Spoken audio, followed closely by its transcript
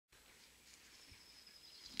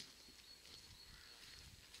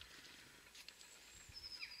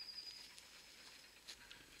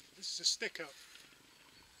a stick up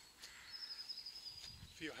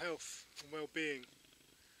for your health and well-being.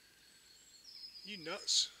 You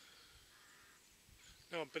nuts?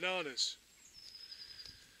 No, bananas.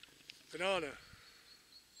 Banana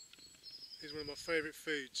is one of my favourite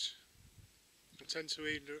foods. I tend to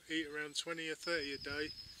eat around 20 or 30 a day.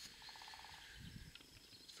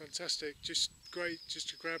 It's fantastic, just great just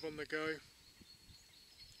to grab on the go,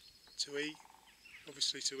 to eat,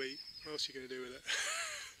 obviously to eat, what else are you going to do with it?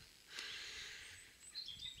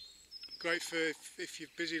 Great for if you're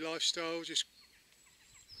busy lifestyle, just,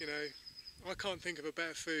 you know, I can't think of a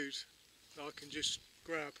better food that I can just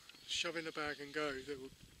grab, shove in a bag and go,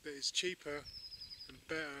 that is cheaper and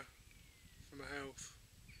better for my health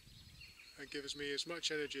and gives me as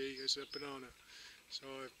much energy as a banana. So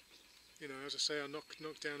I, you know, as I say, I knock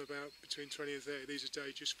down about between 20 and 30 of these a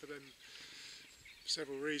day just for them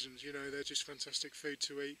several reasons. You know, they're just fantastic food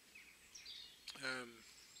to eat.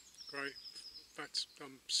 Great. In fact,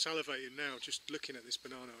 I'm salivating now just looking at this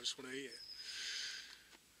banana. I just want to eat it.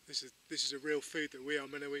 This is a real food that we are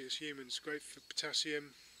meant to eat as humans. Great for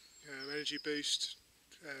potassium, energy boost,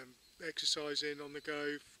 exercising on the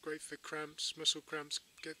go. Great for cramps, muscle cramps.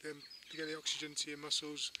 Get the oxygen to your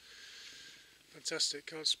muscles. Fantastic.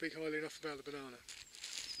 Can't speak highly enough about the banana.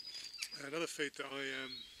 Another food that I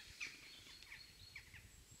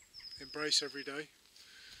embrace every day.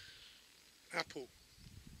 Apple.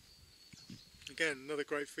 Again, another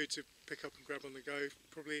great food to pick up and grab on the go.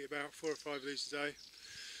 Probably eat about 4 or 5 of these a day.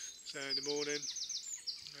 So in the morning,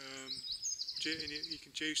 you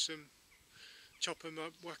can juice them, chop them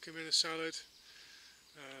up, whack them in a salad.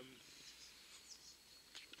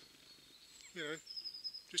 You know,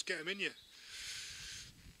 just get them in you.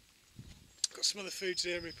 Got some other foods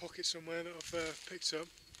here in my pocket somewhere that I've picked up.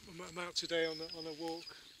 I'm out today on a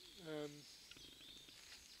walk. I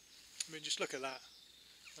mean, just look at that.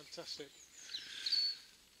 Fantastic.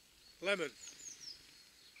 Lemon.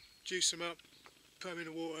 Juice them up, put them in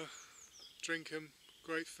the water, drink them.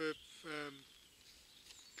 Great for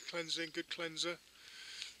cleansing, good cleanser.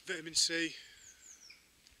 Vitamin C.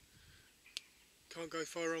 Can't go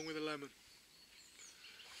far wrong with a lemon.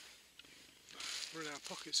 Running out of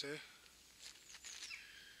pockets here.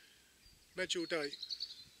 Medjool date.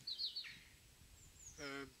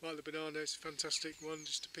 Like the banana, it's a fantastic one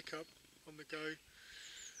just to pick up on the go.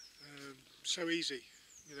 So easy,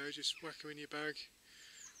 you know, just whack them in your bag.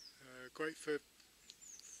 Great for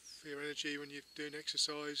your energy when you're doing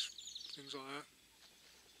exercise, things like that.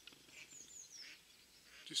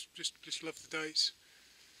 Just love the dates.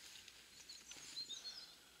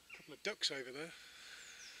 A couple of ducks over there.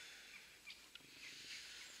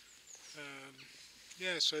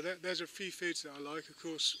 Yeah, so there's a few foods that I like. Of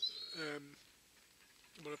course, I'm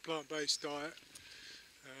on a plant-based diet.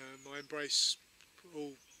 I embrace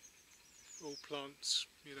all plants.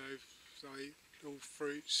 You know, I eat all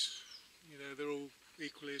fruits. You know, they're all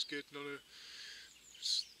equally as good. None are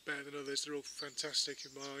better than others. They're all fantastic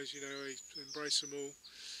in my eyes. You know, I embrace them all.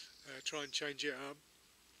 Try and change it up.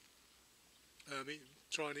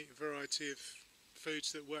 Try and eat a variety of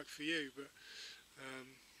foods that work for you. But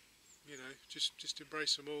you know, just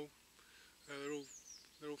embrace them all.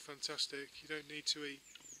 They're all fantastic. You don't need to eat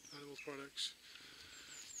animal products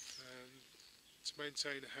to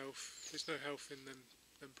maintain a health. There's no health in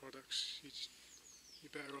them products. You're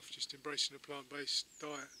better off just embracing a plant-based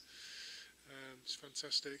diet. It's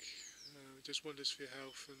fantastic. It does wonders for your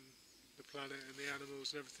health and the planet and the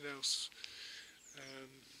animals and everything else.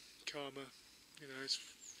 Karma, you know, it's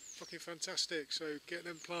fucking fantastic. So get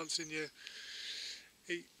them plants in you.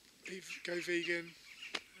 Go vegan.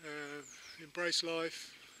 Embrace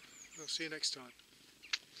life. I'll see you next time.